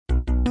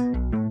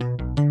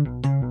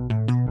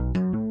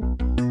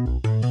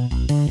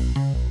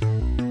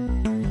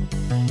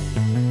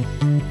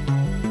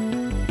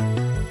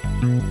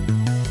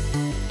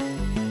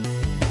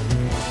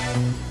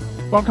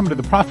Welcome to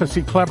the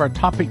Prophecy Club. Our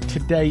topic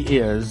today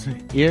is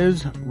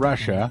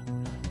Russia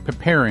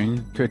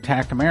preparing to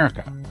attack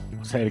America?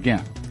 I'll say it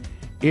again.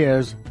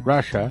 Is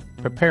Russia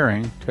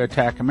preparing to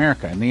attack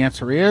America? And the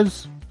answer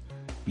is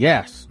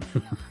yes.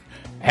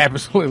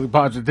 Absolutely,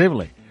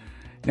 positively.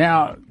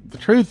 Now, the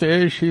truth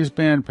is she's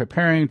been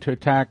preparing to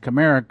attack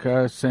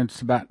America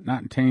since about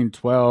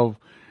 1912,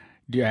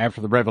 after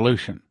the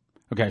Revolution.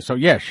 Okay, so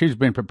yes, she's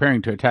been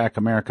preparing to attack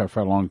America for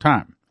a long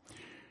time.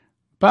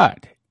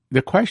 But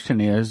the question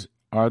is,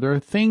 are there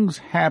things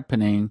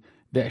happening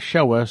that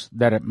show us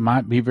that it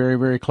might be very,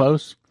 very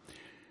close?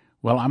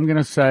 Well, I'm going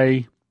to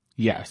say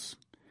yes.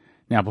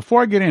 Now,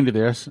 before I get into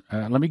this,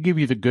 let me give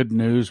you the good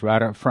news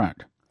right up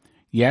front.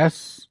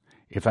 Yes,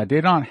 if I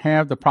did not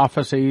have the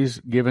prophecies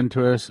given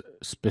to us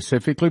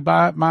specifically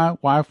by my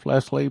wife,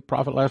 Leslie,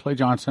 Prophet Leslie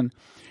Johnson,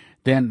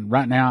 then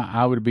right now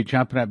I would be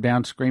jumping up,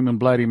 down, screaming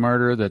bloody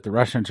murder that the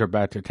Russians are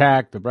about to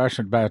attack,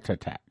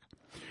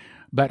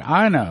 But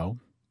I know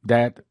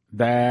that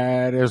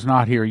is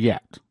not here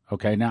yet.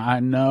 Okay, now I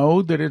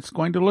know that it's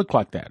going to look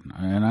like that,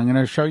 and I'm going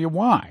to show you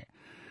why.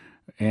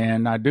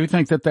 And I do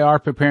think that they are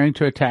preparing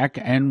to attack,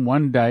 and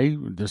one day,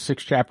 the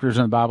 6 chapters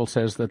in the Bible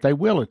says that they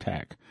will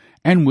attack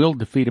and will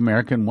defeat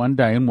America in one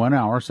day, in 1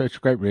 hour,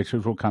 such great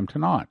riches will come to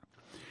naught.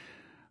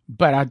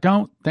 But I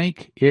don't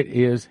think it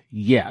is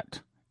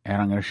yet,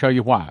 and I'm going to show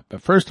you why.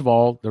 But first of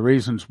all, the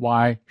reasons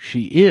why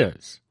she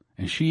is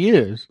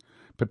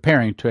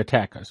preparing to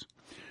attack us.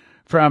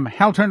 From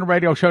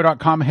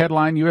HalTurnerRadioShow.com,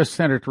 headline, U.S.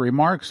 Senator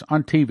remarks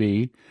on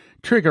TV,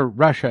 trigger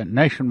Russia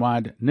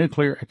nationwide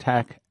nuclear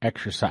attack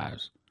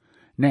exercise.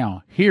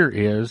 Now, here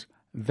is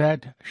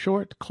that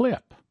short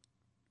clip.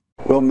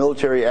 Well,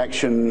 military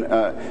action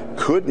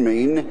could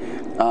mean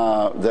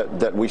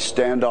that we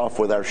stand off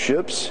with our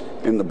ships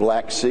in the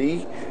Black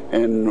Sea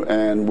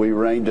and we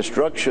rain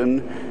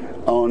destruction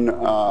on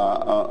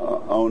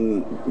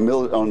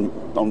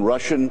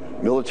Russian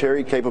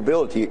military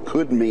capability. It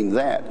could mean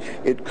that.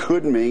 It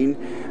could mean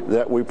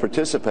that we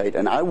participate,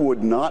 and I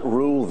would not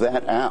rule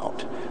that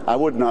out. I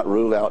would not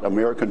rule out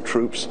American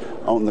troops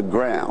on the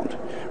ground.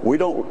 We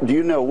don't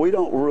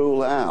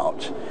rule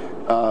out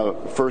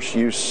first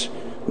use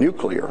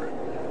nuclear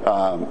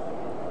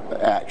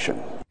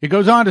action. He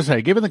goes on to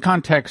say, given the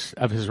context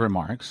of his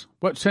remarks,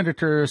 what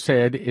Senator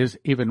said is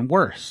even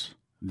worse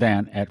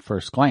than at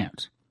first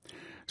glance.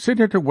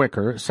 Senator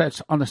Wicker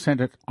sits on the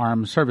Senate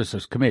Armed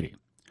Services Committee.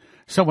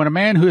 So when a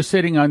man who is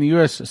sitting on the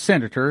U.S.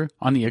 Senator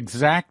on the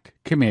exact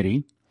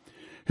committee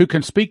who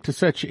can speak to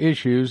such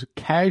issues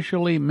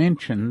casually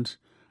mentions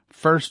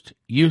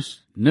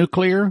first-use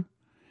nuclear,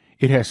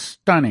 it has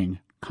stunning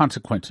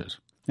consequences.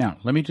 Now,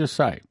 let me just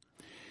say,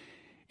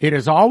 it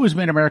has always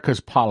been America's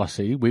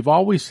policy. We've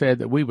always said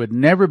that we would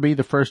never be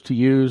the first to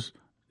use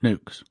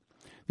nukes.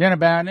 Then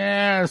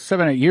about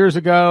 7, 8 years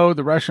ago,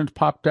 the Russians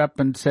popped up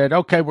and said,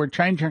 okay, we're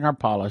changing our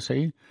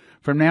policy.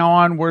 From now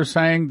on, we're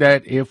saying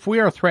that if we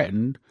are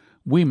threatened,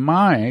 we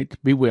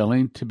might be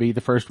willing to be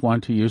the first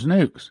one to use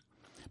nukes.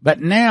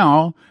 But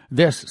now,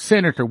 this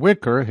Senator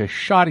Wicker has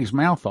shot his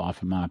mouth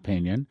off, in my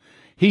opinion.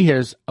 He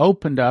has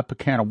opened up a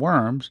can of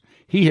worms.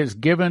 He has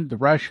given the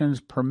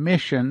Russians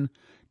permission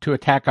to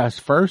attack us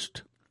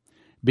first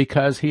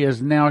because he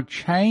has now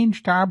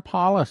changed our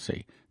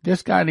policy.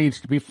 This guy needs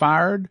to be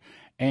fired.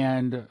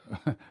 And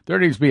there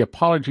needs to be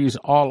apologies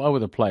all over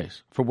the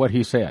place for what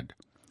he said.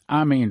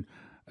 I mean,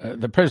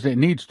 the president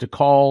needs to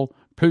call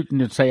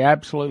Putin and say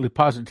absolutely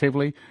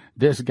positively,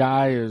 this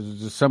guy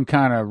is some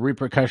kind of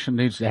repercussion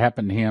needs to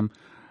happen to him.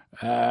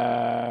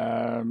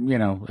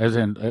 As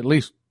in at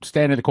least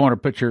stand in the corner,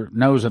 put your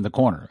nose in the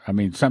corner. I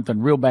mean, something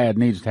real bad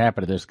needs to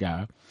happen to this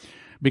guy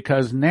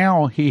because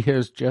now he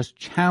has just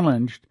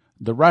challenged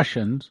the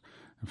Russians.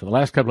 And for the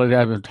last couple of days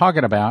I've been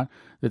talking about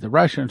that the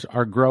Russians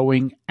are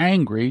growing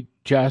angry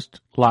just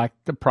like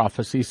the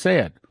prophecy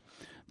said.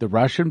 The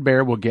Russian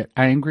bear will get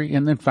angry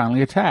and then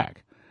finally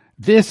attack.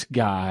 This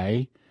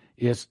guy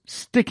is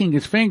sticking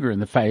his finger in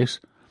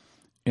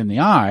the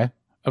eye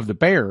of the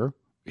bear.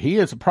 He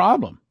is a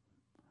problem.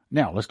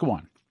 Now, let's go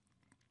on.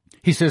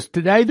 He says,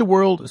 today the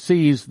world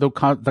sees the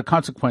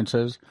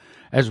consequences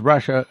as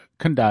Russia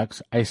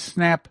conducts a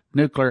snap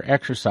nuclear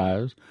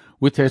exercise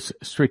with its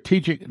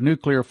strategic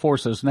nuclear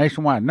forces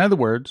nationwide. In other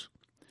words,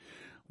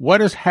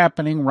 what is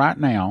happening right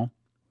now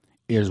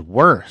is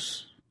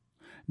worse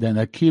than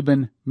the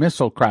Cuban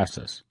Missile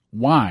Crisis.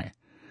 Why?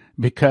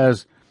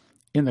 Because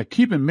in the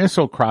Cuban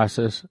Missile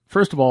Crisis,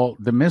 first of all,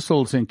 the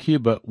missiles in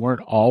Cuba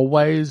weren't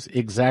always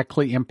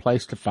exactly in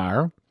place to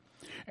fire,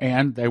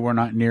 and they were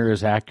not near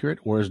as accurate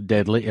or as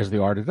deadly as they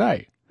are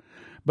today.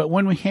 But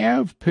when we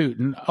have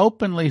Putin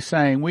openly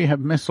saying we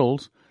have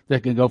missiles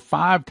that can go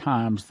 5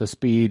 times the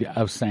speed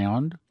of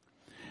sound,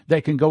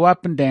 they can go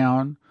up and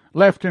down,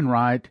 left and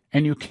right,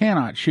 and you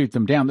cannot shoot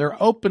them down.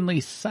 They're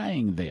openly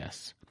saying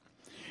this.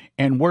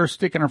 And we're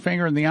sticking our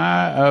finger in the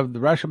eye of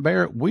the Russian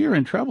bear. We are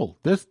in trouble.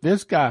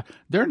 This guy,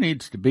 there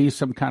needs to be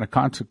some kind of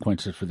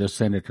consequences for this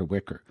Senator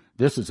Wicker.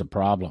 This is a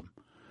problem.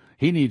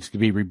 He needs to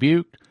be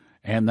rebuked,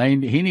 and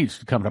he needs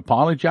to come and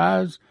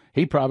apologize,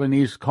 He probably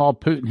needs to call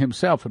Putin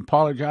himself and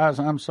apologize.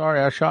 I'm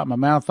sorry, I shot my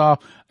mouth off.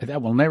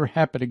 That will never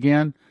happen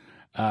again.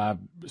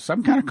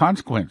 Some kind of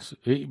consequence,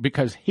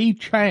 because he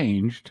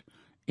changed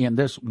in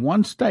this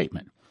one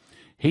statement.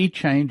 He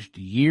changed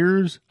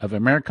years of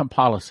American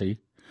policy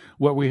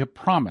where we have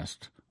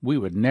promised we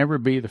would never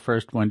be the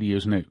first one to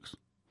use nukes.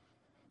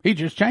 He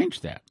just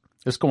changed that.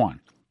 Let's go on.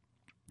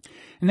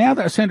 Now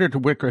that Senator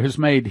Wicker has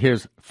made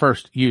his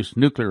first-use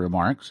nuclear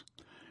remarks,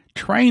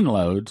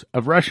 trainloads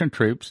of Russian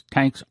troops,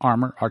 tanks,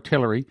 armor,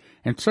 artillery,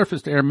 and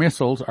surface-to-air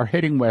missiles are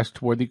heading west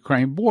toward the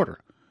Ukraine border.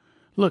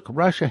 Look,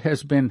 Russia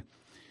has been,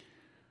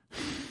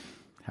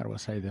 how do I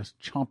say this,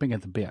 chomping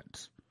at the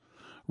bits.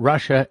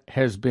 Russia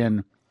has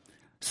been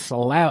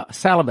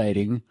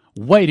salivating,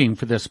 waiting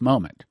for this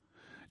moment.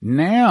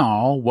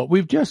 Now, what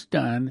we've just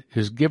done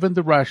is given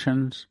the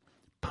Russians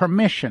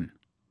permission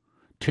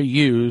to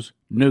use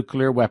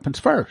nuclear weapons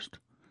first,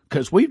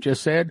 because we've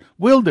just said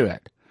we'll do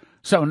it.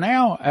 So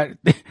now,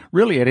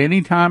 really at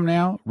any time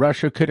now,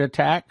 Russia could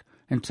attack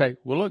and say,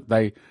 well, look,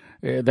 they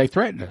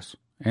threatened us.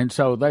 And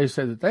so they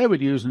said that they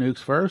would use nukes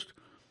first,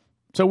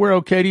 so we're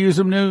okay to use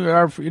our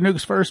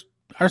nukes first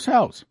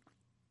ourselves.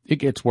 It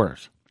gets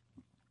worse.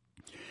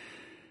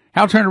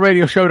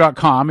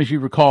 HalTurnerRadioShow.com, as you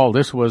recall,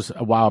 this was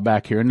a while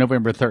back here,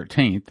 November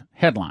 13th.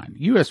 Headline,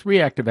 U.S.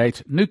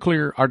 reactivates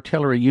nuclear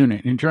artillery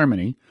unit in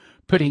Germany,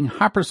 putting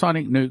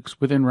hypersonic nukes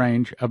within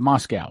range of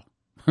Moscow.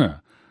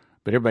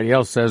 But everybody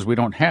else says we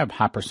don't have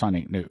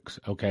hypersonic nukes.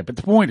 Okay, but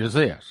the point is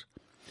this.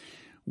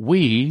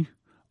 We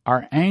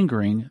are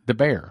angering the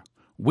bear.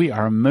 We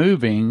are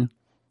moving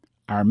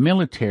our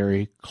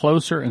military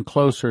closer and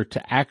closer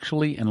to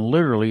actually and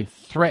literally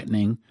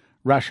threatening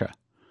Russia.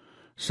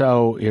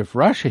 So if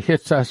Russia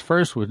hits us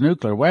first with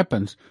nuclear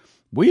weapons,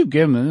 we've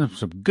given them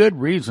some good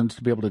reasons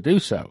to be able to do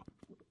so.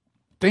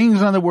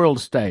 Things on the world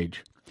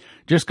stage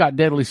just got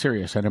deadly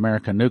serious. An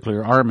American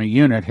nuclear army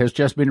unit has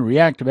just been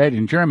reactivated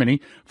in Germany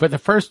for the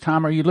first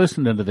time. Are you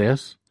listening to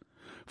this?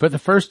 For the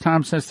first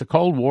time since the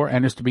Cold War,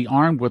 and is to be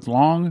armed with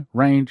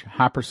long-range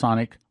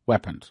hypersonic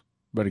weapons.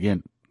 But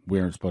again,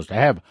 we aren't supposed to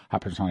have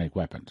hypersonic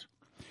weapons.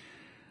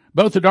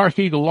 Both the Dark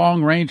Eagle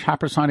long-range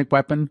hypersonic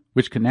weapon,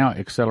 which can now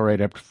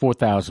accelerate up to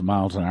 4,000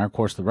 miles an hour. Of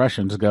course, the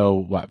Russians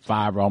go,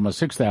 5 or almost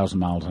 6,000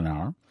 miles an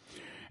hour.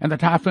 And the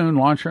Typhoon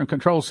launcher and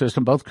control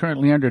system, both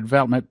currently under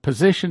development,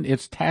 position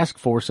its task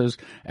forces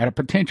at a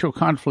potential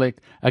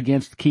conflict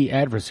against key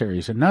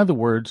adversaries. In other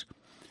words,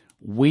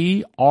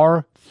 we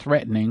are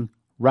threatening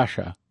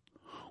Russia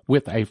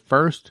with a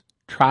first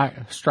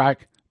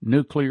strike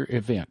nuclear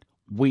event.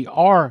 We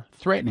are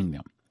threatening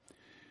them.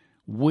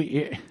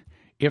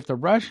 If the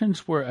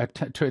Russians were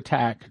to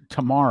attack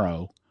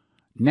tomorrow,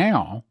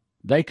 now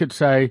they could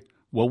say,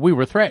 well, we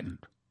were threatened.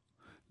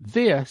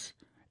 This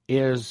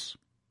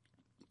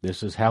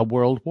is how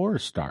world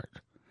wars start.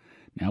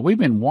 Now, we've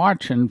been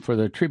watching for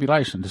the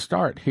tribulation to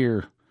start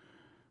here.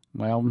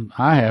 Well,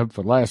 I have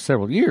for the last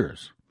several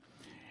years.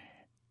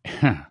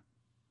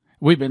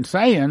 We've been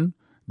saying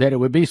that it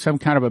would be some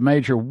kind of a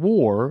major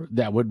war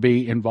that would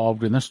be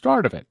involved in the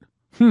start of it.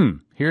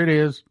 Here it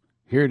is.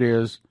 Here it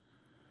is.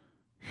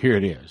 Here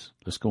it is.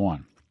 Let's go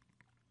on.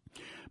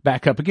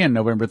 Back up again,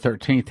 November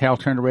 13th,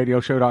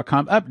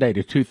 HalTurnerRadioShow.com,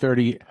 updated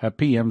 2:30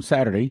 p.m.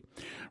 Saturday.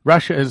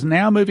 Russia is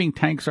now moving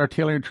tanks,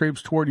 artillery, and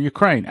troops toward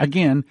Ukraine.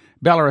 Again,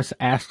 Belarus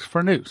asks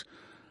for nukes.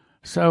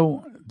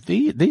 So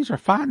these are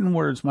fighting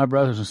words, my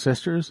brothers and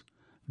sisters.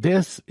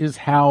 This is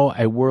how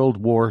a world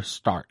war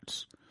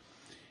starts.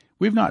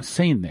 We've not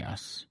seen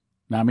this.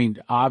 Now, I mean,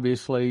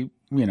 obviously,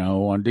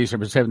 on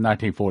December 7,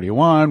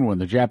 1941, when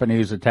the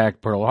Japanese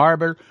attacked Pearl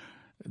Harbor,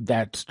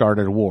 that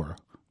started a war.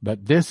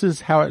 But this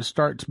is how it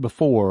starts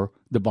before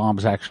the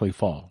bombs actually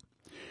fall.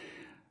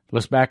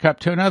 Let's back up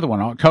to another one.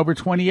 October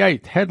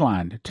 28th,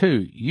 headline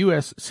 2,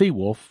 U.S.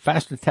 Seawolf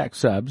fast attack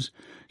subs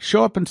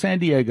show up in San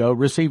Diego,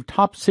 receive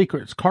top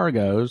secret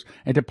cargoes,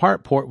 and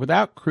depart port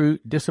without crew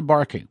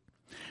disembarking.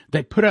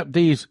 They put up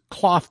these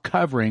cloth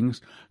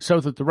coverings so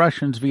that the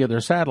Russians, via their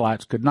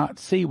satellites, could not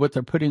see what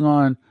they're putting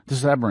on the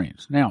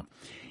submarines. Now,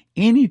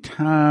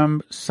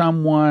 anytime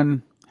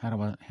someone, how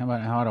do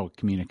I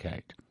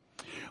communicate?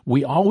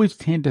 We always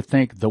tend to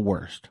think the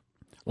worst.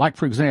 Like,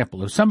 for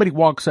example, if somebody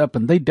walks up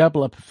and they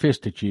double up a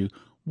fist at you,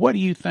 what do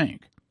you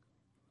think?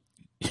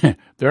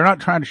 They're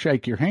not trying to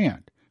shake your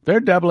hand. They're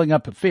doubling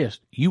up a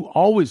fist. You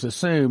always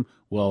assume,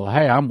 well,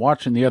 hey, I'm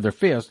watching the other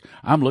fist.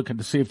 I'm looking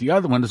to see if the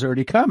other one is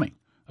already coming.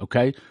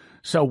 Okay?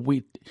 So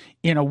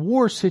in a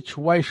war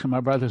situation, my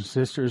brothers and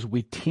sisters,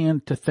 we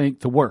tend to think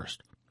the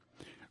worst.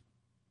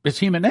 It's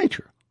human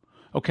nature.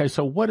 Okay,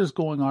 so what is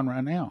going on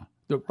right now?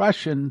 The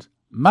Russians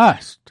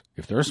must,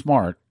 if they're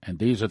smart, and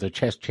these are the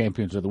chess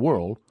champions of the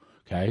world,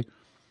 okay,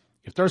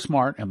 if they're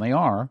smart, and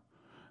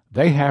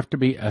they have to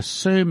be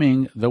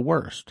assuming the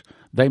worst.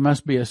 They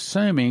must be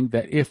assuming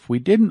that if we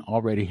didn't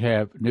already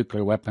have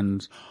nuclear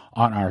weapons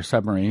on our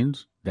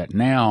submarines, that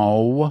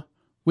now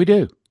we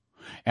do.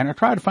 And I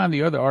tried to find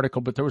the other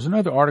article, but there was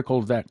another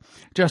article that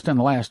just in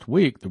the last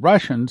week, the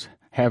Russians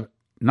have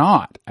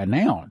not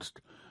announced,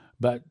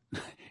 but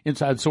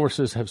Inside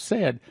sources have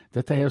said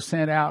that they have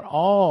sent out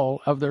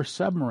all of their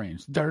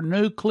submarines, their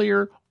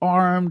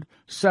nuclear-armed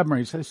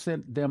submarines. They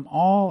sent them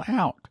all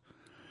out.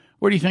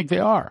 Where do you think they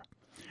are?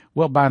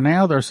 Well, by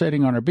now they're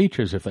sitting on our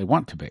beaches if they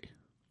want to be,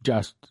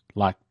 just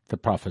like the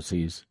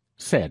prophecies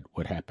said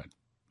would happen.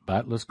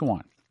 But let's go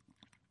on.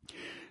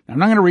 Now, I'm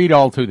not going to read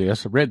all through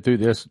this. I read through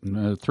this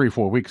 3 or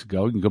 4 weeks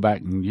ago. You can go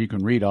back and you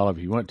can read all if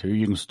you want to.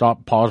 You can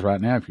stop, pause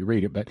right now if you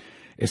read it. But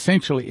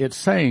essentially it's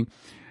saying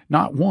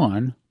not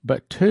one,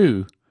 but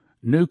 2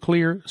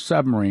 nuclear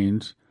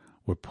submarines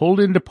were pulled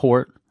into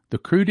port. The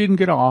crew didn't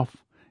get off.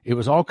 It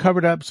was all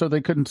covered up so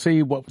they couldn't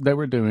see what they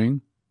were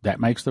doing. That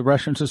makes the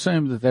Russians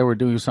assume that they were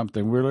doing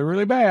something really,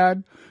 really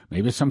bad.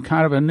 Maybe some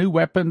kind of a new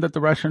weapon that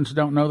the Russians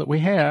don't know that we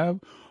have,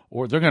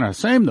 or they're going to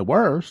assume the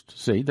worst.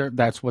 See,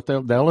 that's what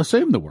they'll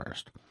assume the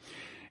worst.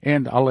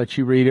 And I'll let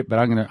you read it, but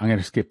I'm going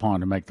to skip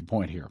on to make the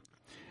point here.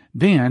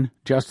 Then,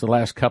 just the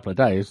last couple of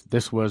days,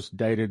 this was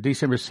dated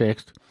December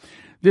 6th,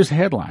 this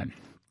headline.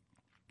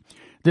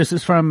 This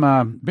is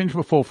from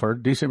Benjamin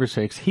Fulford, December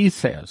 6th. He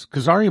says,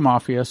 Khazari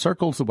Mafia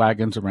circles the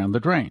wagons around the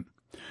drain.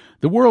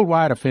 The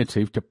worldwide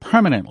offensive to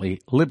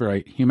permanently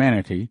liberate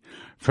humanity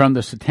from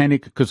the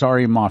satanic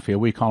Khazari Mafia,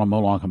 we call them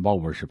Moloch and Baal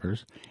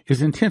worshippers,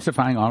 is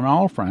intensifying on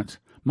all fronts.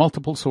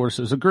 Multiple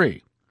sources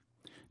agree.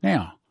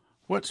 Now,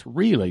 what's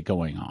really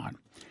going on?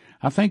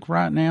 I think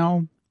right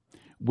now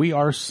we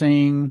are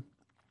seeing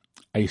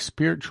a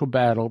spiritual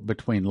battle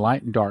between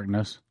light and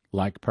darkness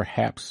like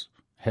perhaps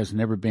has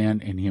never been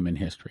in human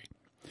history.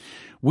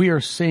 We are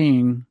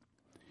seeing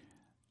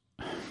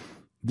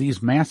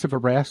these massive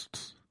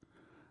arrests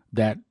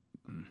that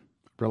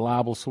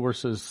reliable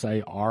sources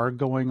say are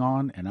going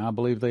on, and I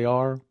believe they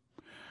are.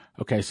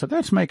 Okay, so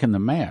that's making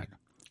them mad.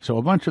 So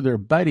a bunch of their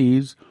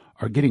buddies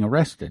are getting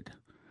arrested.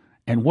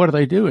 And what are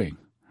they doing?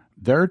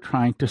 They're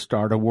trying to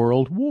start a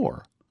world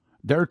war.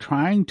 They're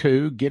trying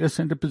to get us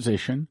into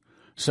position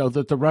so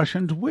that the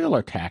Russians will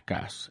attack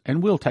us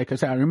and will take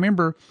us out.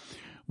 Remember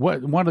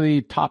what one of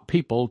the top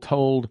people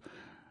told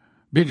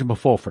Benjamin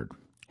Fulford.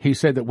 He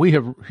said that we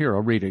have, here,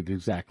 I'll read it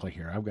exactly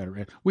here. I've got it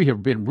read. We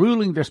have been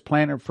ruling this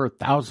planet for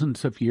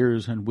thousands of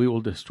years, and we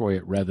will destroy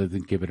it rather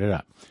than give it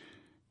up.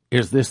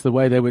 Is this the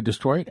way they would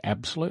destroy it?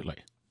 Absolutely.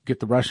 Get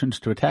the Russians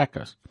to attack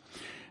us.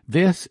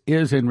 This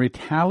is in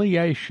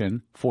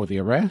retaliation for the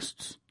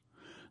arrests.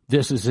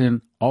 This is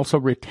in also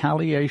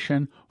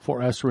retaliation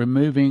for us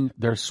removing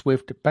their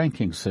SWIFT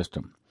banking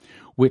system,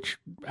 which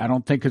I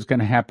don't think is going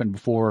to happen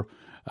before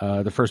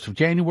the 1st of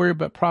January,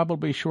 but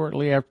probably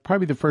shortly after,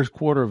 probably the first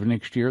quarter of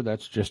next year.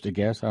 That's just a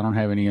guess. I don't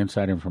have any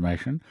inside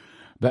information.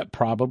 But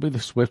probably the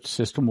SWIFT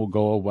system will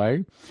go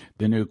away.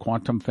 The new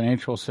quantum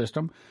financial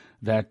system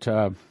that,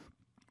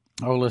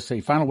 let's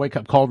see,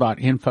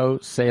 finalwakeupcall.info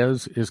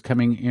says is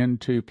coming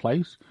into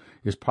place,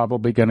 is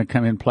probably going to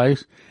come in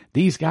place.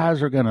 These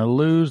guys are going to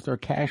lose their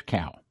cash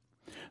cow.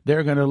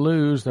 They're going to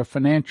lose their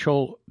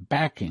financial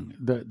backing.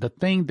 The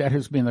thing that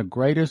has been the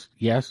greatest,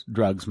 yes,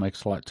 drugs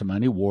makes lots of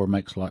money, war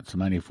makes lots of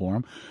money for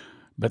them,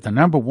 but the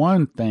number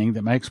one thing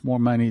that makes more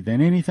money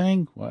than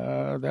anything,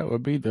 well, that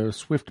would be the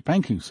SWIFT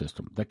banking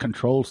system that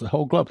controls the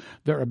whole globe.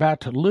 They're about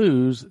to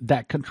lose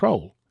that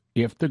control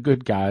if the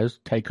good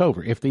guys take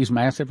over, if these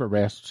massive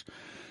arrests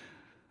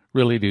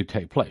really do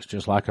take place.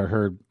 Just like I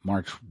heard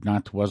March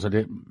 9th, wasn't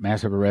it?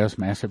 Massive arrest,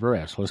 massive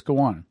arrest. Let's go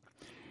on.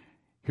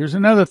 Here's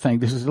another thing.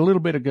 This is a little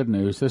bit of good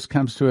news. This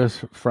comes to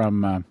us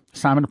from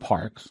Simon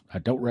Parks. I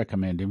don't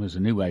recommend him as a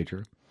New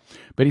Ager.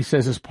 But he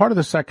says, as part of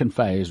the second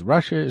phase,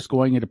 Russia is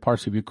going into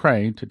parts of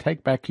Ukraine to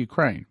take back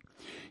Ukraine.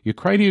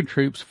 Ukrainian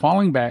troops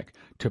falling back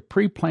to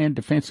pre-planned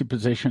defensive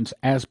positions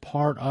as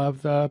part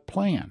of the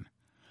plan.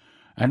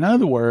 In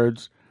other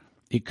words,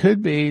 it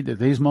could be that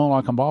these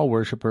Moloch and Baal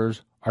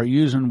worshippers are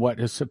using what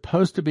is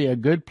supposed to be a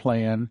good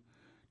plan,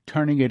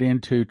 turning it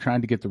into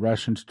trying to get the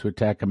Russians to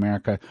attack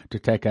America, to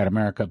take out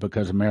America,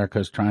 because America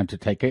is trying to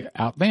take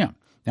out them.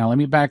 Now, let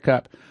me back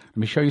up. Let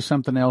me show you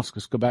something else.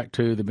 Let's go back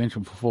to the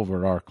Benjamin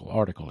Fulford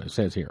article. It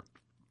says here,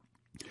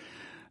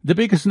 the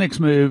biggest next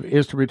move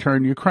is to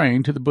return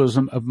Ukraine to the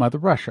bosom of Mother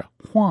Russia.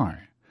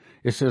 Why?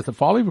 It says the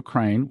fall of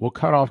Ukraine will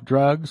cut off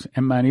drugs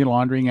and money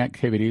laundering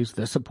activities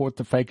that support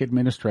the fake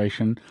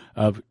administration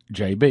of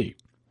JB.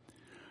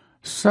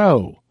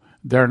 So,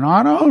 they're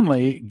not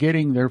only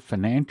getting their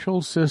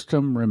financial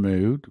system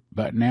removed,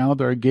 but now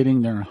they're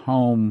getting their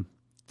home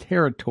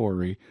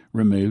territory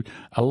removed.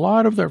 A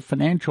lot of their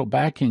financial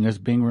backing is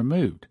being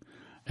removed.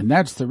 And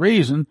that's the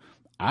reason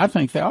I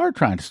think they are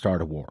trying to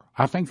start a war.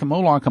 I think the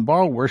Moloch and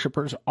Baal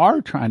worshippers are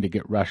trying to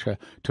get Russia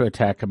to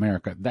attack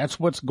America. That's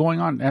what's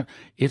going on.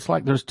 It's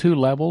like there's two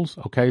levels.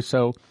 Okay,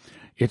 so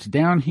it's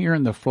down here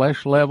in the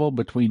flesh level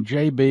between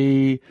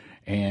JB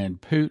and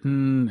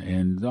Putin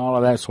and all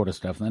of that sort of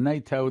stuff. The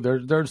NATO,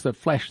 there's the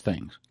flesh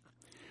things.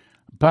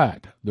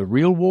 But the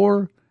real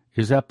war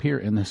is up here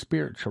in the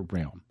spiritual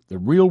realm. The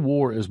real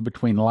war is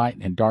between light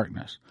and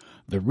darkness.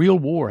 The real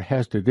war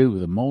has to do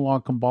with the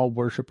Moloch and Baal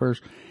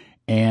worshippers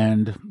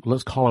and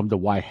let's call them the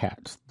white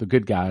hats, the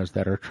good guys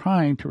that are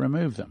trying to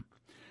remove them.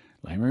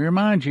 Let me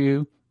remind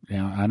you,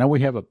 Now, I know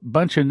we have a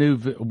bunch of new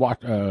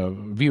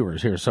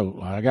viewers here, so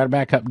I got to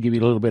back up and give you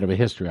a little bit of a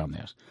history on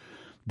this.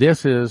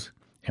 This is,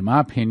 in my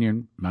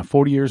opinion, my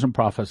 40 years in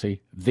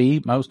prophecy,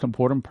 the most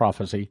important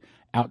prophecy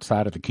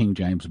outside of the King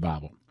James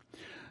Bible.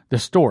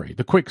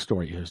 The quick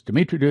story is,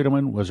 Dumitru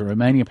Duduman was a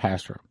Romanian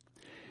pastor.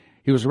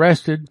 He was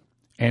arrested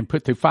and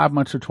put through 5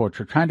 months of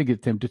torture trying to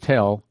get them to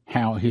tell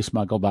how he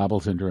smuggled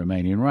Bibles into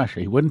Romania and Russia.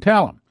 He wouldn't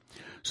tell them.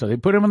 So they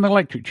put him in the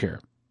electric chair,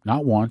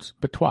 not once,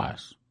 but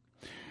twice.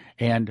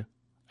 And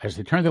as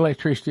they turned the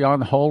electricity on,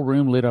 the whole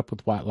room lit up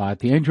with white light.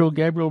 The angel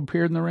Gabriel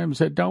appeared in the room and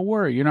said, "Don't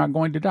worry, you're not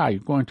going to die. You're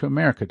going to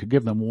America to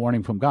give them a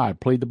warning from God.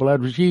 Plead the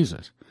blood of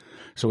Jesus."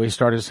 So he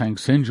started saying,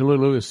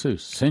 "Singululu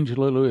Isus,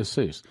 Singululu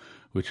Isus,"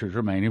 which was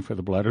Romanian for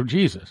the blood of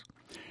Jesus.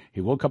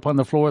 He woke up on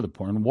the floor, they're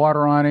pouring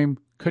water on him,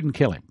 couldn't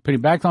kill him. Put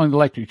him back on the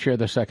electric chair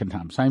the second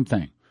time, same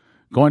thing.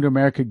 Going to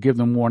America, give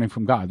them warning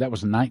from God. That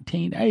was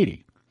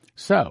 1980.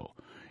 So,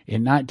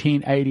 in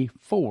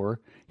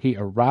 1984, he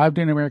arrived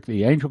in America.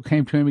 The angel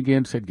came to him again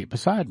and said, "Get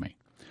beside me."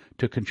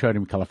 Took and showed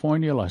him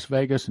California, Las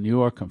Vegas, New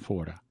York, and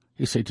Florida.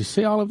 He said, "You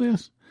see all of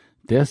this?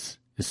 This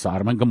is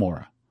Sodom and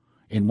Gomorrah.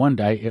 In one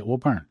day, it will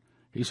burn."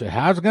 He said,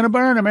 "How's it going to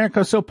burn?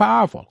 America's so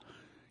powerful."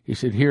 He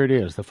said, "Here it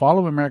is. The fall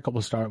of America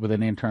will start with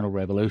an internal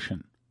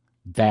revolution."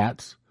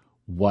 That's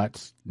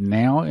what's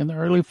now in the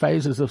early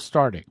phases of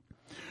starting.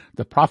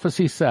 The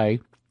prophecies say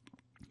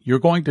you're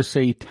going to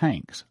see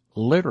tanks,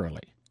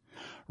 literally,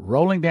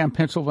 rolling down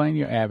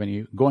Pennsylvania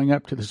Avenue, going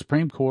up to the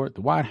Supreme Court,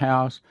 the White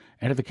House,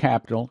 and to the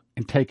Capitol,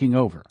 and taking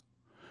over.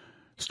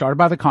 Started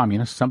by the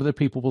communists, some of the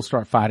people will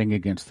start fighting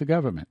against the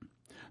government.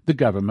 The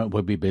government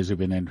will be busy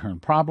with internal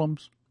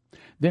problems.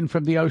 Then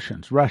from the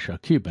oceans, Russia,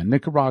 Cuba,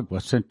 Nicaragua,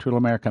 Central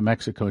America,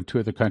 Mexico, and 2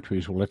 other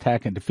countries will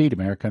attack and defeat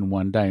America in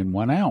one day and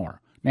 1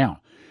 hour.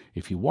 Now,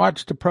 if you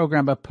watched the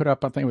program I put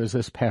up, I think it was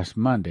this past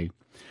Monday,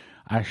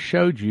 I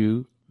showed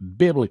you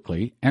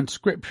biblically and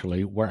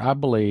scripturally where I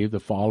believe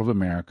the fall of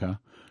America,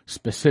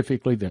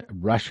 specifically the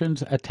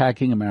Russians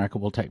attacking America,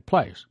 will take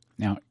place.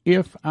 Now,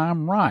 if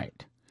I'm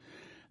right,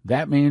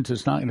 that means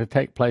it's not going to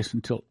take place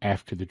until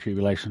after the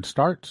tribulation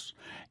starts,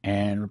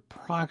 and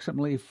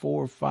approximately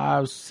 4,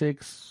 5,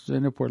 6,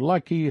 and if we're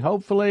lucky,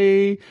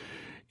 hopefully,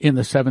 in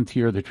the 7th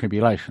year of the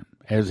tribulation,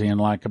 as in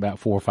like about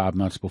 4 or 5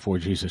 months before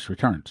Jesus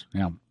returns.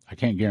 Now, I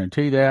can't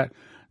guarantee that.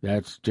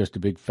 That's just a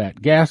big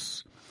fat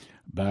guess,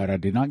 but I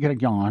did not get a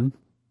yawn.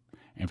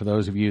 And for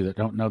those of you that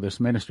don't know this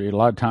ministry, a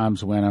lot of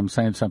times when I'm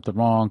saying something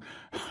wrong,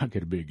 I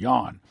get a big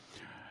yawn.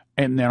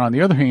 And then on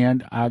the other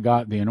hand, I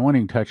got the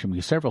anointing touching me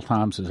several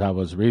times as I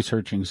was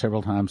researching,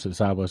 several times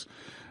as I was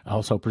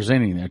also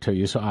presenting that to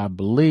you. So I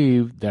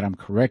believe that I'm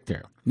correct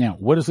there. Now,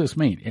 what does this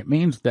mean? It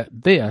means that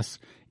this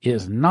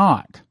is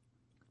not,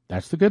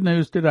 that's the good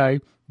news today,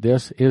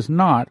 this is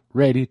not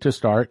ready to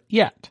start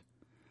yet.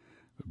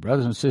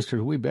 Brothers and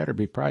sisters, we better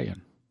be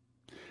praying.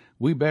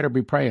 We better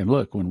be praying.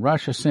 Look, when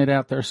Russia sent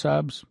out their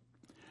subs,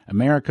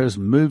 America's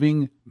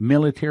moving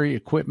military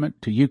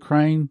equipment to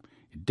Ukraine,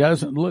 it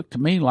doesn't look to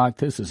me like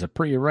this is a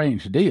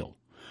prearranged deal.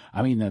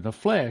 I mean, in the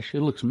flesh,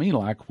 it looks to me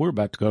like we're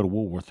about to go to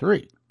World War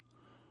III.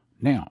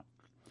 Now,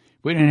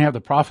 if we didn't have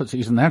the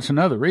prophecies, and that's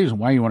another reason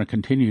why you want to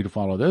continue to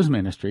follow this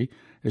ministry,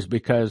 is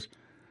because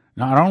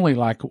not only,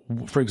 like,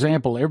 for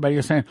example, everybody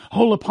is saying,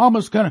 "Oh, La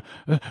Palma's going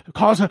to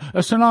cause a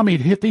tsunami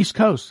to hit the East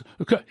Coast."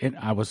 And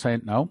I was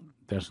saying, no,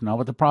 that's not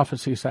what the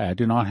prophecies say. I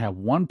do not have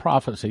one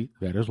prophecy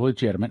that is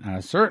legitimate, and I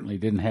certainly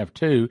didn't have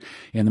 2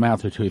 in the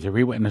mouth of 2 or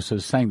 3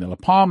 witnesses saying that La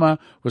Palma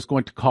was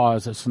going to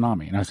cause a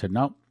tsunami. And I said,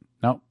 no,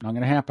 not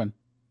going to happen.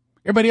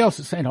 Everybody else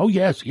is saying, "Oh,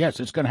 yes,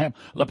 it's going to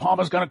happen. La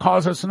Palma's going to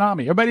cause a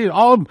tsunami." Everybody,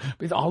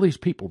 all these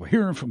people were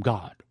hearing from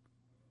God.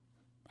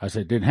 I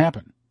said, it didn't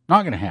happen.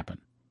 Not going to happen.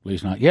 At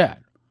least not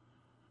yet.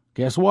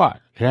 Guess what?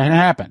 It hadn't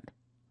happened.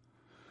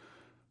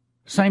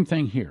 Same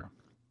thing here.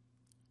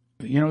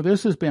 You know,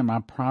 this has been my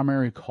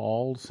primary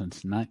call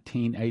since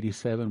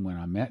 1987 when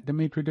I met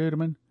Dumitru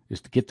Duduman, is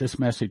to get this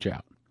message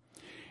out.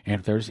 And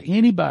if there's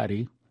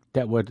anybody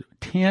that would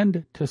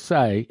tend to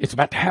say, "It's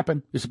about to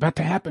happen, it's about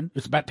to happen,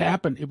 it's about to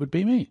happen," it would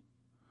be me.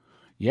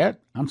 Yet,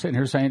 I'm sitting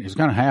here saying it's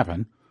going to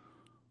happen,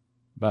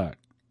 but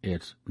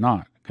it's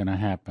not going to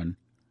happen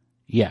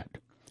yet.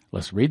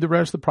 Let's read the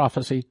rest of the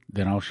prophecy,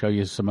 then I'll show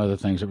you some other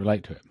things that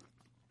relate to it.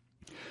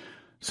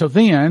 So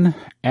then,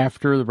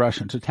 after the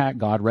Russians attack,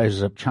 God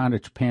raises up China,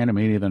 Japan, and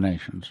many of the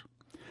nations.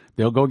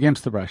 They'll go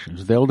against the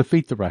Russians. They'll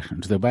defeat the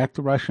Russians. They'll back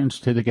the Russians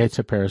to the gates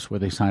of Paris where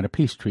they sign a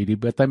peace treaty,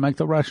 but they make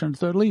the Russians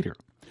their leader.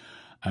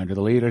 Under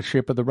the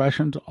leadership of the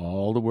Russians,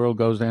 all the world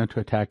goes down to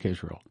attack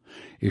Israel.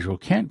 Israel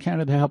can't count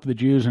on the help of the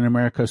Jews in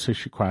America, so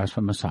she cries for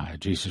Messiah.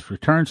 Jesus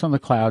returns on the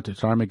clouds.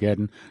 It's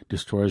Armageddon,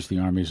 destroys the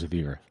armies of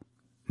the earth.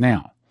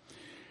 Now,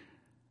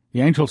 the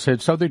angel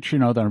said, "So that you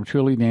know that I'm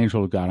truly the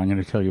angel of God, I'm going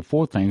to tell you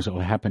 4 things that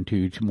will happen to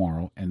you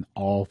tomorrow," and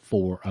all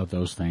 4 of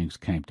those things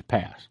came to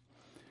pass.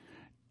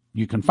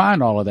 You can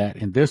find all of that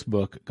in this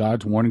book,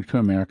 God's Warning to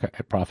America,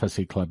 at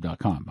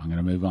prophecyclub.com. I'm going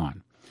to move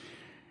on.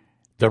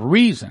 The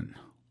reason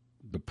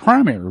The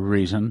primary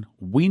reason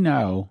we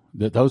know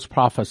that those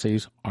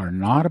prophecies are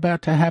not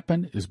about to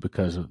happen is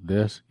because of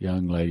this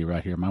young lady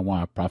right here, my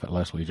wife, Prophet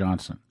Leslie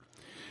Johnson.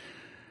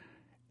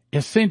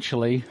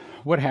 Essentially,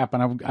 what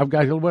happened, I've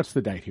got, what's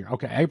the date here?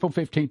 Okay, April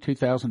 15,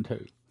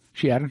 2002.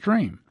 She had a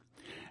dream,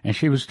 and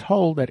she was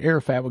told that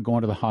Arafat would go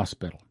into the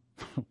hospital.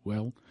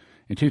 Well,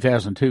 in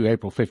 2002,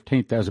 April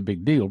 15th, that was a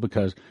big deal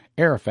because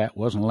Arafat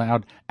wasn't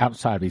allowed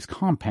outside of his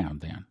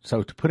compound then.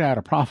 So to put out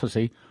a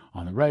prophecy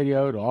on the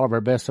radio to all of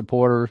our best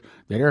supporters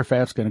that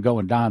Arafat's going to go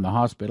and die in the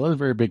hospital is a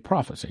very big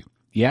prophecy.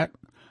 Yet,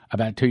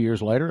 about 2 years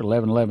later,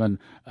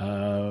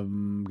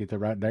 11/11, get the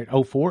right date,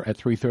 04 at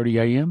 3:30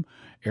 a.m.,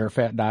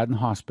 Arafat died in the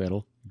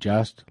hospital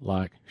just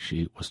like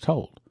she was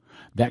told.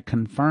 That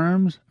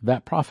confirms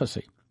that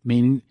prophecy,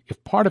 meaning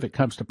if part of it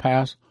comes to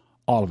pass,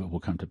 all of it will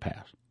come to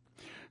pass.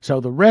 So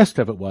the rest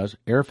of it was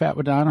Arafat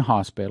would die in a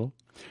hospital,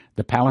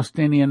 the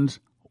Palestinians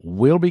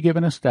will be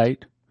given a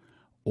state,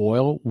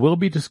 oil will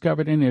be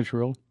discovered in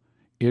Israel,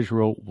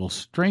 Israel will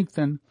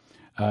strengthen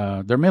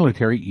their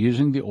military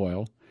using the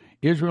oil,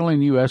 Israel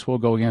and the U.S. will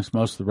go against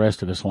most of the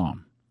rest of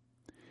Islam.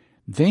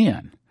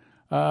 Then,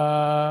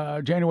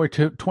 January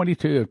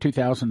 22 of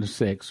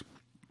 2006,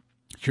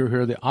 she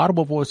heard the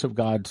audible voice of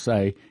God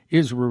say,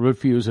 Israel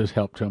refuses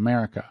help to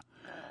America.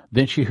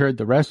 Then she heard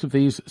the rest of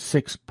these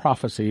 6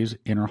 prophecies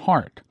in her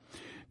heart.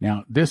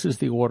 Now, this is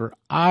the order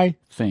I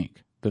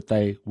think that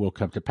they will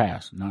come to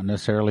pass, not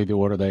necessarily the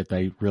order that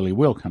they really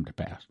will come to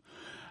pass.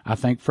 I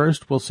think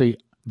first we'll see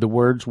the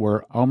words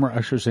were Omar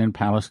ushers in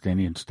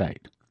Palestinian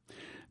state.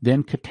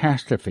 Then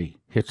catastrophe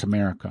hits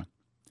America.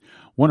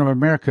 One of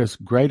America's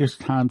greatest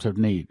times of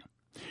need.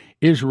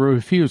 Israel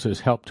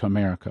refuses help to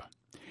America.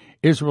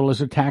 Israel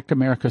has attacked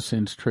America,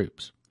 sends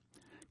troops.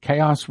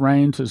 Chaos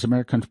reigns as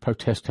Americans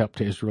protest help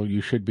to Israel. You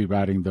should be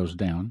writing those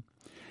down.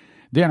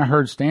 Then I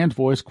heard Stan's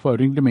voice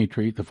quoting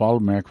Dmitri, the fall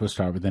of America will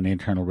start with an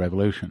internal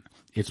revolution.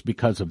 It's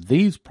because of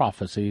these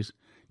prophecies,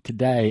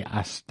 today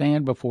I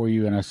stand before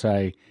you and I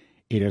say,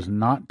 it is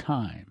not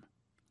time.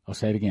 I'll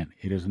say it again.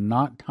 It is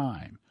not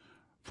time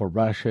for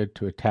Russia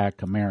to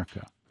attack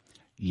America.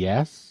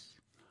 Yes,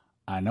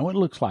 I know it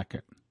looks like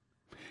it.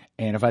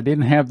 And if I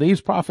didn't have these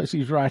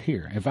prophecies right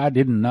here, if I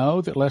didn't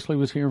know that Leslie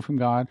was hearing from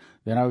God,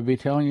 then I would be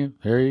telling you,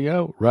 there you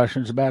go,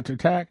 Russians about to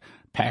attack,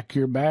 pack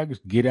your bags,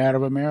 get out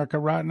of America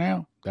right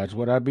now. That's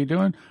what I'd be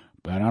doing,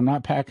 but I'm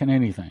not packing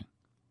anything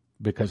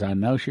because I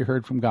know she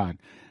heard from God.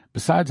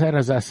 Besides that,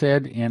 as I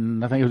said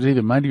in, I think it was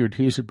either Monday or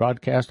Tuesday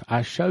broadcast,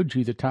 I showed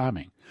you the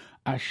timing.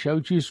 I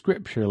showed you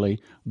scripturally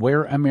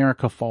where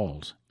America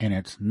falls, and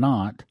it's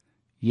not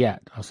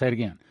yet. I'll say it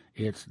again.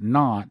 It's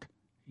not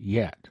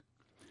yet.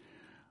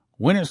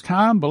 When it's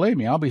time, believe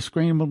me, I'll be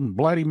screaming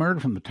bloody murder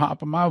from the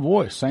top of my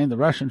voice, saying the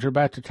Russians are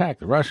about to attack.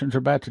 The Russians are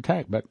about to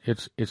attack, but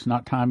it's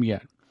not time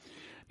yet.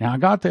 Now, I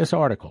got this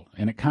article,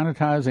 and it kind of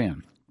ties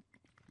in.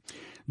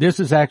 This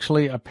is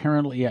actually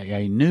apparently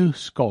a new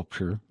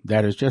sculpture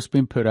that has just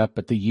been put up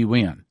at the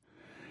UN.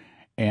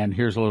 And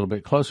here's a little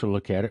bit closer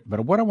look at it.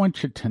 But what I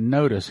want you to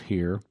notice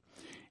here,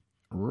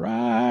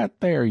 right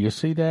there, you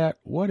see that?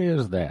 What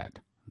is that?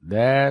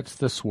 That's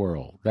the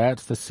swirl.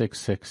 That's the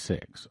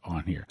 666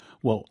 on here.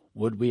 Well,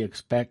 would we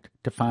expect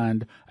to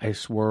find a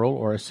swirl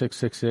or a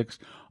 666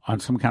 on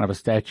some kind of a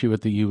statue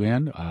at the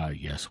UN?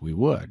 Yes, we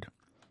would.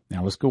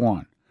 Now, let's go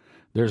on.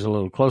 There's a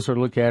little closer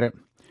look at it.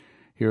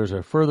 Here's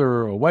a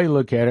further away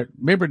look at it.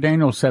 Remember,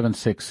 Daniel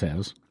 7:6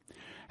 says,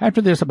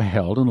 After this I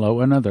beheld, and lo,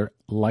 another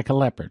like a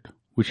leopard,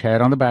 which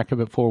had on the back of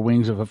it 4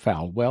 wings of a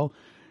fowl. Well,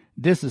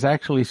 this is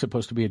actually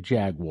supposed to be a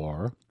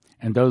jaguar,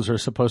 and those are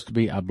supposed to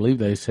be, I believe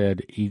they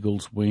said,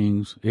 eagle's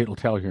wings. It'll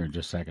tell here in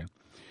just a second.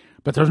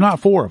 But there's not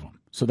 4 of them,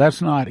 so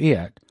that's not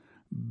it.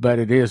 But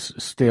it is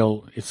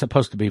still, it's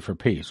supposed to be for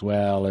peace.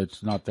 Well,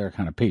 it's not their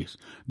kind of peace.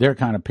 Their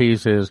kind of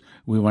peace is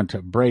we want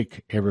to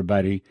break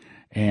everybody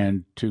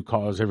and to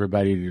cause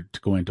everybody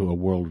to go into a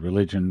world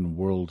religion,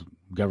 world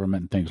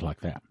government, and things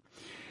like that.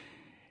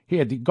 He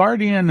had the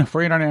Guardian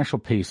for International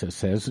Peace, it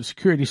says. The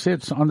security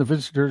sits on the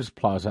Visitors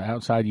Plaza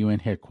outside UN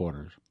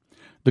headquarters.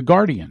 The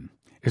Guardian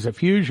is a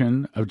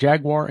fusion of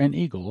jaguar and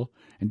eagle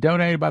and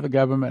donated by the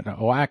government of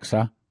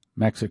Oaxaca,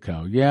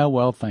 Mexico. Yeah,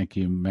 well, thank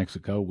you,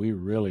 Mexico. We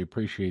really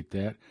appreciate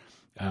that.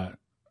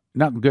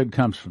 Nothing good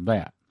comes from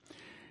that.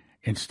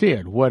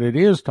 Instead, what it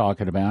is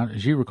talking about,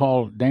 as you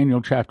recall,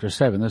 Daniel chapter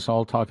 7, this is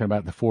all talking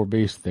about the 4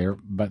 beasts there,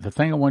 but the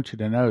thing I want you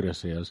to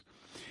notice is,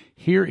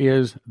 here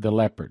is the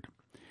leopard.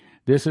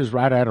 This is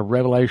right out of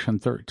Revelation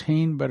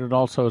 13, but it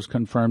also is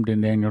confirmed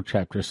in Daniel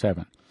chapter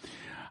 7.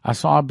 I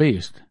saw a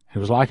beast. It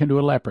was likened to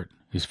a leopard.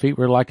 His feet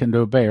were likened to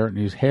a bear, and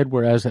his head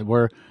were as it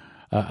were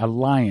a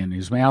lion.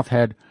 His mouth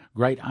had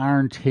great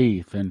iron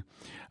teeth, and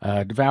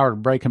devoured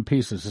and break in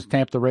pieces and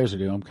stamped the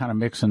residue. I'm kind of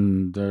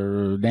mixing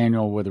the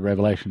Daniel with the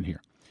Revelation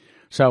here.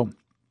 So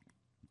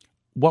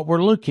what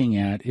we're looking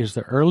at is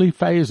the early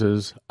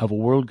phases of a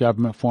world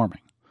government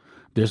forming.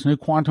 This new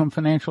quantum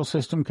financial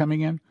system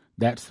coming in,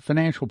 that's the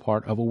financial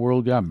part of a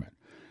world government.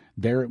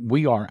 There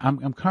we are.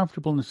 I'm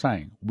comfortable in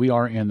saying we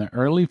are in the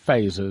early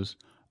phases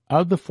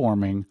of the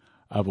forming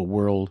of a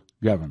world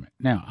government.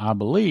 Now, I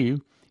believe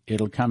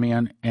It'll come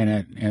in,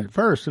 and at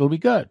first it'll be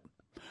good.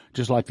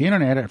 Just like the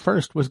internet at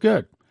first was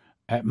good.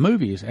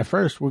 Movies at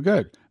first were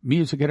good.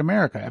 Music in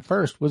America at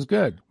first was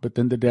good. But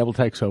then the devil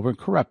takes over and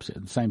corrupts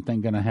it. The same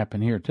thing going to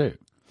happen here too.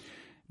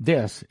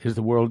 This is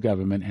the world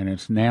government, and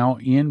it's now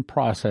in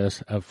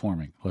process of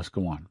forming. Let's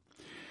go on.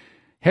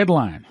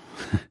 Headline.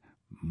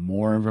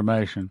 More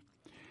information.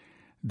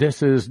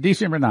 This is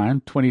December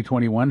 9,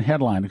 2021,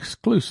 headline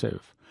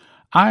exclusive.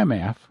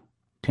 IMF,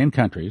 10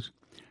 countries,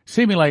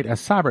 simulate a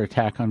cyber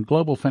attack on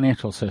global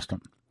financial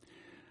system.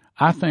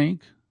 I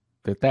think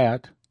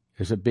that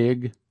is a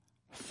big,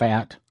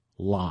 fat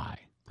lie.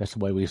 That's the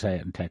way we say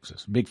it in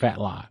Texas. Big, fat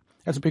lie.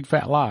 That's a big,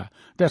 fat lie.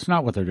 That's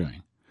not what they're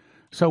doing.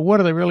 So what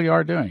do they really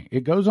are doing?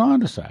 It goes on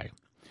to say,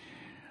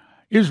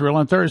 Israel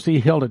on Thursday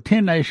held a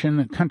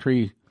 10-nation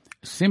country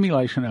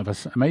simulation of a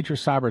major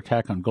cyber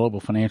attack on global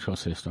financial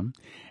system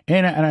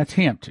and an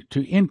attempt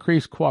to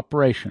increase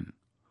cooperation.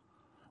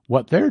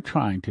 What they're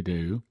trying to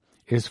do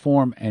is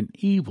form an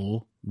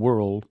evil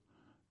world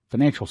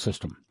financial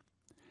system.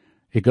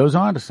 It goes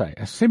on to say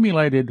a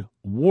simulated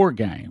war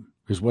game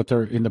is what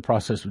they're in the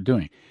process of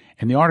doing.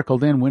 And the article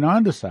then went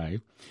on to say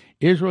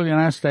Israel,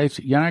 United States,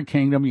 United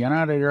Kingdom,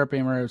 United Arab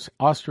Emirates,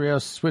 Austria,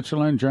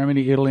 Switzerland,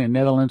 Germany, Italy, and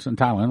Netherlands, and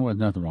Thailand. Well, there's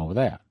nothing wrong with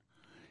that.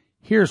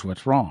 Here's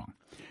what's wrong.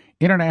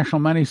 International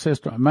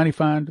Money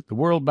Fund, the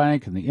World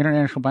Bank, and the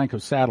International Bank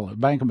of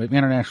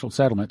International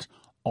Settlements,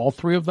 all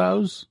three of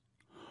those,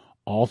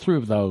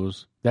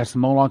 that's the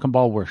Moloch and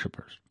Baal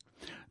worshippers.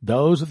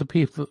 Those are the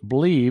people that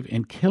believe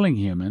in killing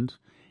humans,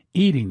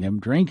 eating them,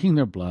 drinking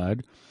their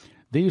blood.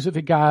 These are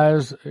the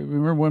guys,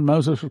 remember when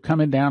Moses was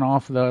coming down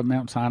off the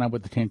Mount Sinai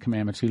with the Ten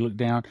Commandments, he looked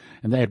down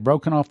and they had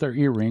broken off their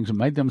earrings and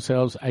made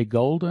themselves a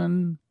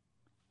golden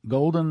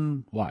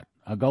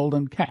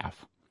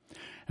calf.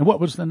 And what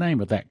was the name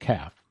of that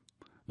calf?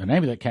 The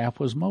name of that calf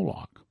was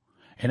Moloch.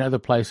 In other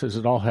places,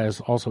 it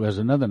also has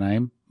another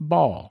name,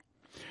 Baal.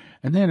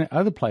 And then in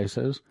other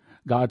places,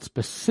 God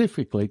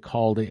specifically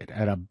called it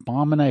an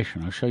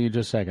abomination. I'll show you in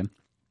just a second.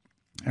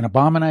 An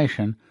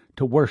abomination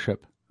to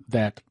worship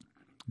that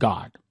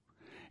God.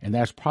 And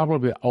that's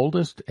probably the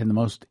oldest and the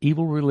most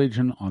evil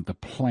religion on the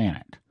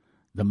planet,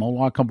 the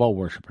Moloch and Baal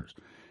worshippers.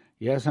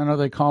 Yes, I know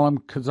they call them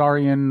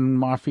Khazarian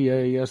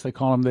Mafia. Yes, they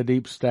call them the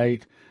Deep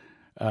State,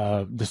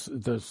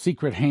 the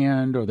Secret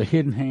Hand or the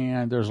Hidden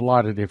Hand. There's a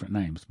lot of different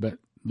names. But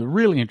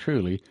really and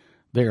truly,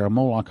 they are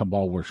Moloch and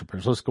Baal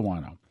worshippers. Let's go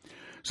on now.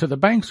 So the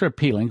banks are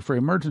appealing for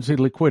emergency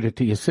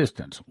liquidity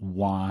assistance.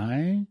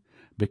 Why?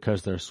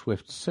 Because their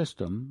SWIFT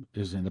system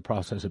is in the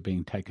process of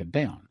being taken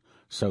down.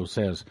 So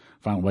says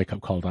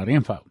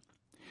finalwakeupcall.info.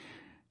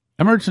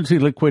 Emergency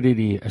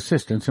liquidity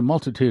assistance in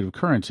multitude of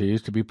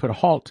currencies to be put a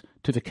halt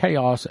to the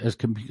chaos as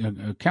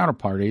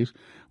counterparties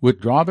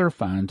withdraw their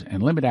funds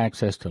and limit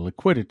access to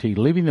liquidity,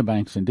 leaving the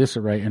banks in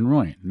disarray and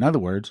ruin. In other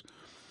words,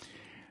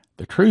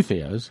 the truth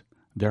is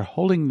they're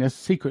holding this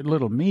secret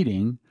little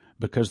meeting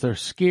because they're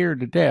scared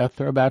to death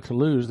they're about to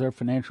lose their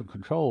financial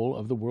control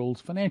of the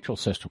world's financial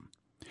system.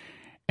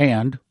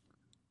 And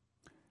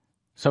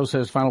so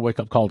says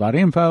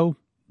finalwakeupcall.info.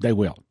 They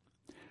will.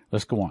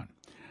 Let's go on.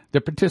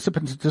 The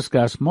participants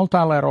discuss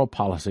multilateral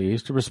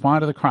policies to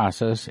respond to the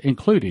crisis,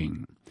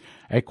 including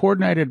a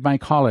coordinated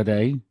bank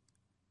holiday.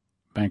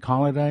 Bank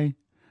holiday?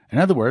 In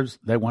other words,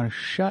 they want to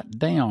shut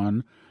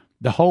down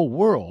the whole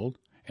world,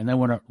 and they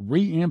want to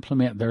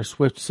re-implement their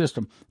SWIFT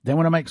system. They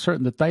want to make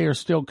certain that they are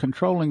still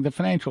controlling the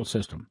financial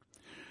system.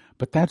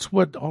 But that's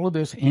what all of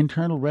this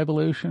internal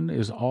revolution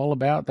is all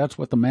about. That's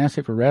what the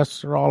massive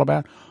arrests are all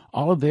about.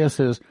 All of this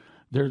is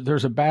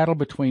there's a battle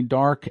between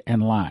dark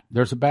and light.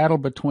 There's a battle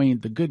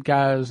between the good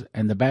guys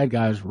and the bad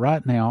guys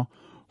right now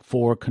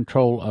for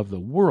control of the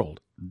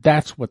world.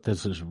 That's what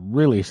this is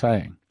really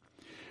saying.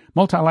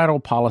 Multilateral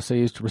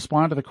policies to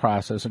respond to the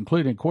crisis,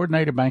 including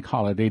coordinated bank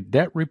holiday,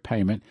 debt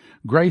repayment,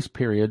 grace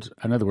periods.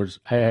 In other words,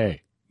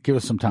 hey, give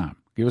us some time.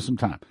 Give us some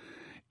time.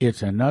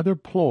 It's another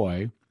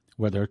ploy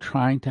where they're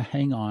trying to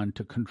hang on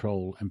to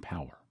control and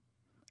power.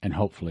 And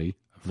hopefully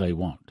they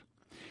won't.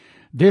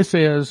 This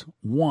is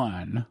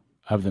one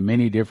of the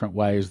many different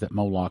ways that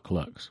Moloch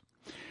looks.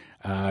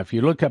 If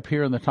you look up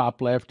here in the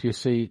top left, you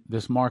see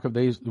this mark of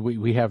these.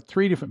 We have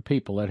three different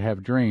people that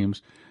have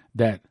dreams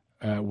that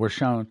were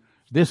shown.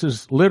 This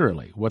is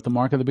literally what the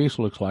mark of the beast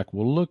looks like.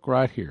 We'll look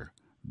right here.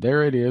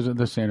 There it is in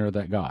the center of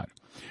that God.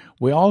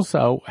 We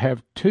also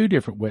have two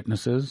different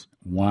witnesses.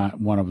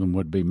 One of them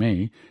would be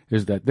me,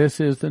 is that this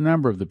is the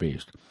number of the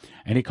beast.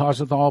 And he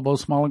causeth all,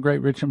 both small and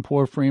great, rich and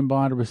poor, free and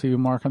bond, to receive a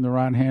mark on their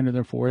right hand and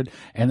their forehead,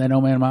 and that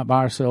no man might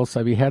buy or sell,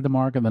 save he had the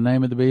mark and the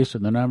name of the beast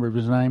and the number of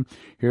his name.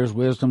 Here's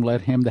wisdom.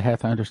 Let him that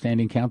hath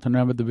understanding count the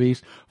number of the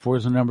beast, for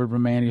as the number of a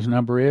man, his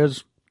number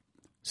is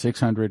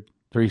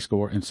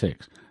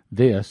 666.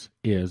 This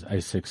is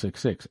a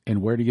 666.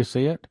 And where do you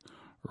see it?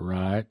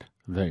 Right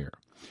there.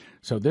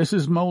 So this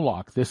is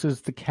Moloch. This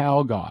is the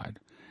cow god.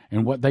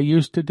 And what they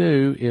used to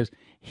do is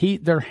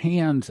heat their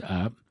hands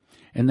up,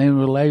 and they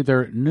would lay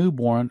their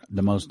newborn,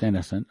 the most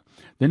innocent,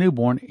 the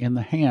newborn in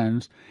the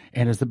hands.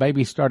 And as the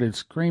baby started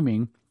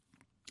screaming,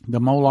 the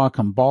Moloch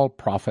and Baal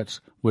prophets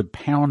would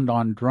pound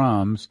on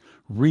drums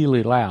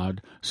really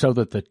loud so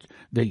that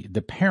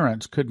the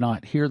parents could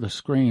not hear the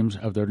screams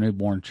of their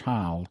newborn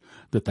child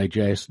that they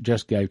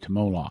just gave to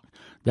Moloch.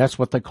 That's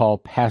what they call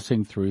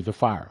passing through the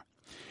fire.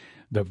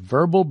 The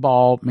verbal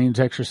Baal means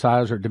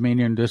exercise or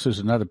dominion. This is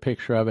another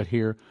picture of it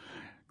here.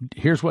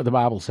 Here's what the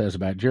Bible says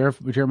about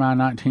Jeremiah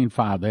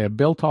 19:5. They have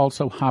built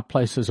also high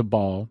places of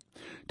Baal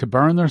to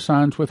burn their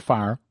sons with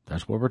fire.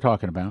 That's what we're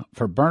talking about.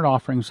 For burnt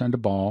offerings unto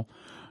Baal.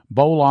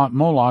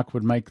 Moloch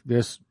would make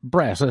this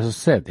brass, as I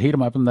said, heat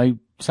them up, and they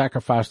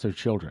sacrifice their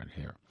children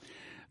here.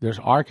 There's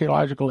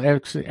archaeological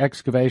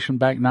excavation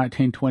back in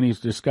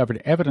 1920s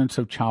discovered evidence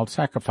of child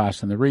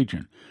sacrifice in the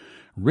region.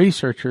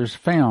 Researchers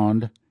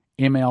found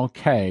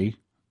MLK,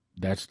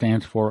 that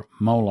stands for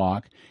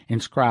Moloch,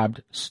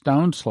 inscribed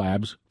stone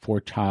slabs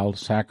for child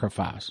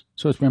sacrifice.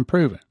 So it's been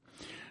proven.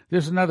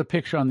 There's another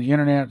picture on the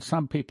internet.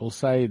 Some people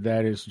say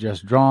that it's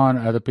just drawn.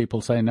 Other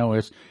people say no,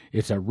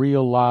 it's a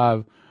real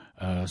live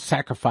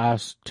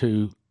sacrifice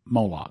to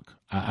Moloch.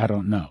 I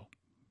don't know,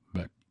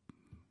 but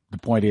the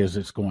point is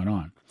it's going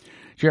on.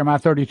 Jeremiah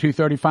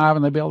 32:35,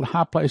 and they built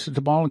high places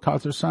to Baal and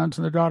caused their sons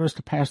and their daughters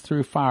to pass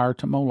through fire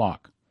to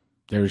Moloch.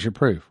 There's your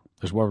proof.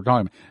 That's what we're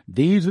talking about.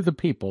 These are the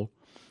people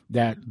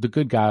that the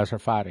good guys are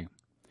fighting.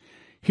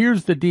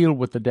 Here's the deal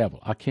with the devil.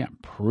 I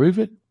can't prove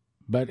it,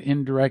 but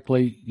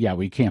indirectly, yeah,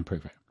 we can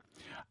prove it.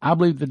 I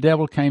believe the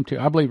devil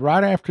I believe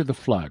right after the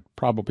flood,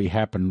 probably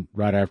happened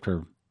right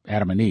after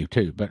Adam and Eve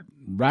too, but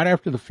right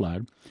after the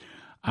flood,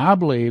 I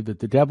believe that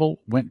the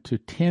devil went to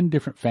 10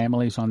 different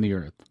families on the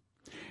earth.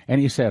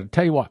 And he said, I'll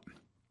tell you what,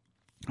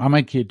 I'll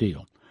make you a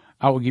deal.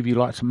 I will give you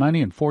lots of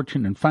money and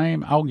fortune and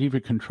fame. I will give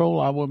you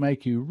control. I will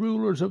make you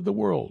rulers of the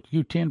world,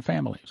 you 10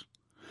 families.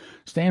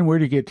 Stan, where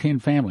do you get 10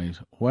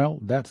 families? Well,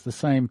 that's the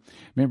same.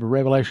 Remember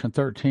Revelation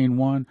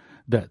 13:1,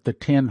 the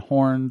 10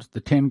 horns, the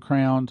 10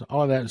 crowns,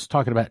 all of that is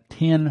talking about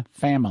 10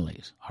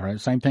 families. All right,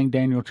 same thing,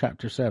 Daniel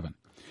chapter 7.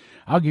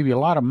 I'll give you a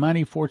lot of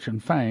money, fortune,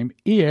 fame,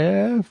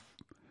 if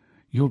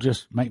you'll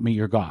just make me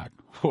your God.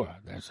 Well,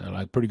 that's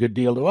a pretty good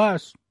deal to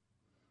us.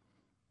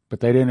 But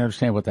they didn't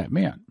understand what that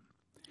meant,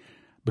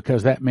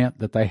 because that meant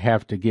that they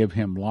have to give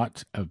him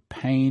lots of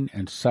pain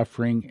and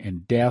suffering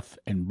and death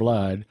and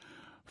blood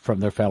from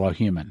their fellow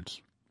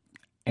humans.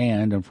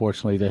 And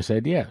unfortunately, they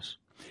said yes.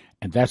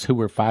 And that's who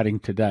we're fighting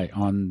today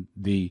on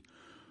the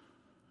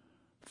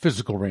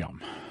physical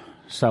realm.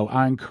 So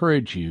I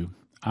encourage you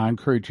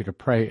to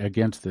pray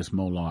against this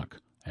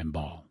Moloch and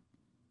Baal.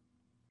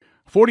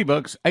 40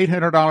 books,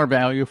 $800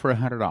 value for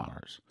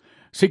 $100.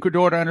 Secret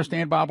Door to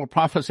Understand Bible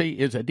Prophecy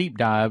is a deep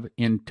dive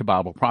into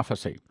Bible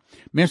prophecy.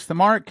 Miss the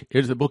Mark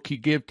is the book you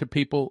give to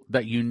people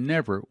that you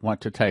never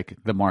want to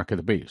take the mark of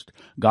the beast.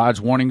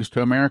 God's Warnings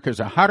to America is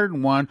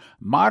 101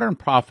 modern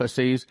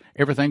prophecies,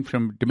 everything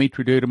from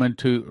Dimitri Duduman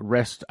to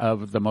rest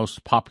of the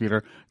most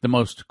popular, the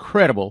most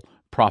credible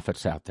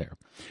prophets out there.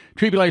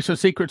 Tribulation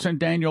Secrets and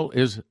Daniel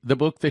is the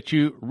book that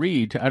you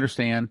read to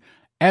understand,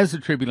 as a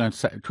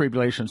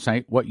tribulation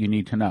saint, what you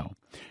need to know.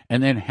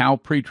 And then How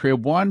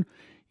Pre-Trib Won,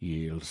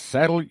 you'll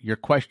settle your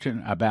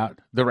question about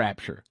the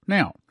rapture.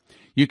 Now,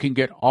 you can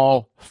get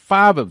all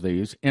 5 of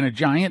these in a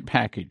giant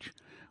package.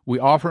 We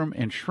offer them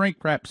in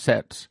shrink-wrap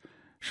sets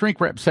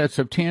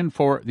of 10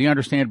 for the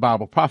Understand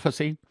Bible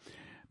Prophecy.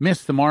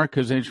 Miss the Mark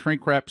is in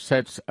shrink-wrap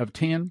sets of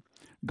 10.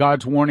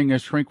 God's Warning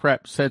is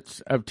shrink-wrap sets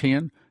of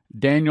 10.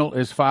 Daniel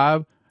is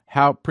 5.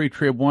 How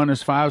Pre-Trib Won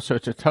is 5. So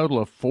it's a total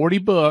of 40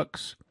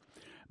 books,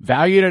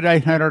 valued at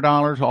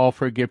 $800, all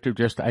for a gift of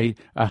just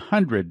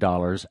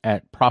 $100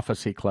 at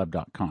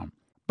prophecyclub.com.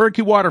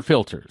 Berkey water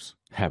filters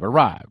have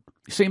arrived.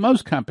 You see,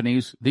 most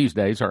companies these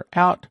days are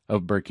out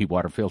of Berkey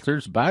water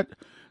filters, but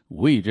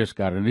we just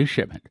got a new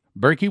shipment.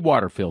 Berkey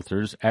water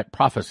filters at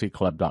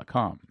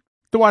prophecyclub.com.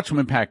 The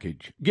Watchman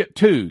package. Get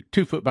 2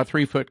 2-foot by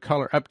 3-foot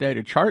color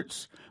updated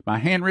charts, my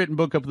handwritten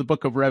book of the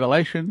Book of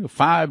Revelation,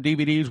 5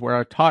 DVDs where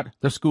I taught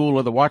the School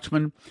of the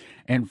Watchman,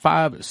 and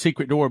 5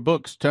 Secret Door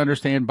books to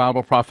understand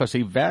Bible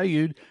prophecy,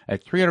 valued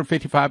at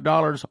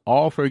 $355,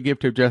 all for a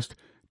gift of just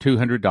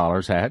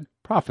 $200 at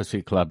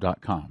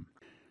prophecyclub.com.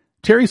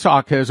 Terry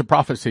Saka is a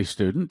prophecy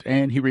student,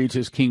 and he reads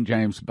his King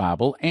James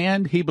Bible,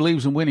 and he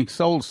believes in winning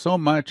souls so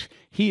much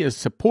he is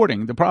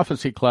supporting the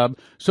Prophecy Club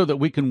so that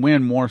we can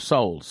win more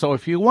souls. So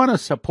if you want to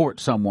support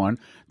someone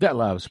that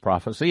loves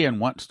prophecy and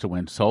wants to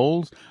win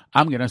souls,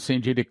 I'm going to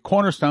send you to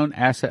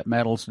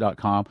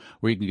cornerstoneassetmetals.com,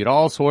 where you can get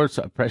all sorts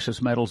of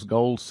precious metals,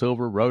 gold,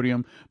 silver,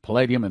 rhodium,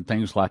 palladium, and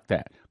things like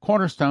that.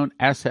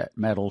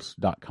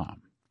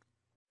 cornerstoneassetmetals.com.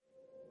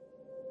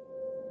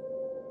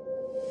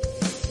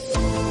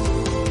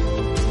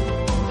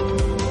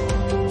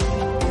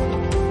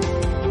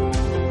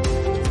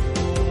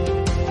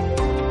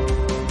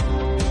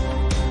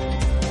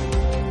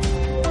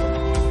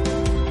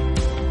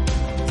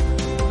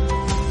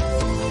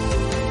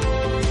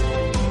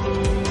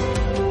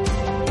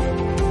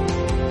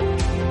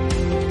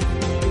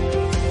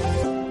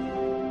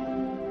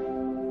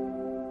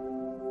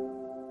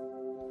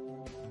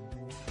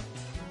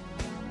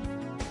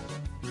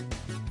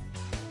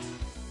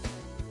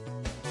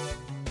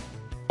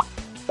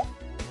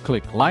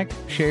 Click like,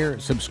 share,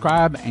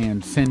 subscribe,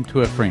 and send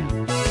to a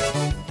friend.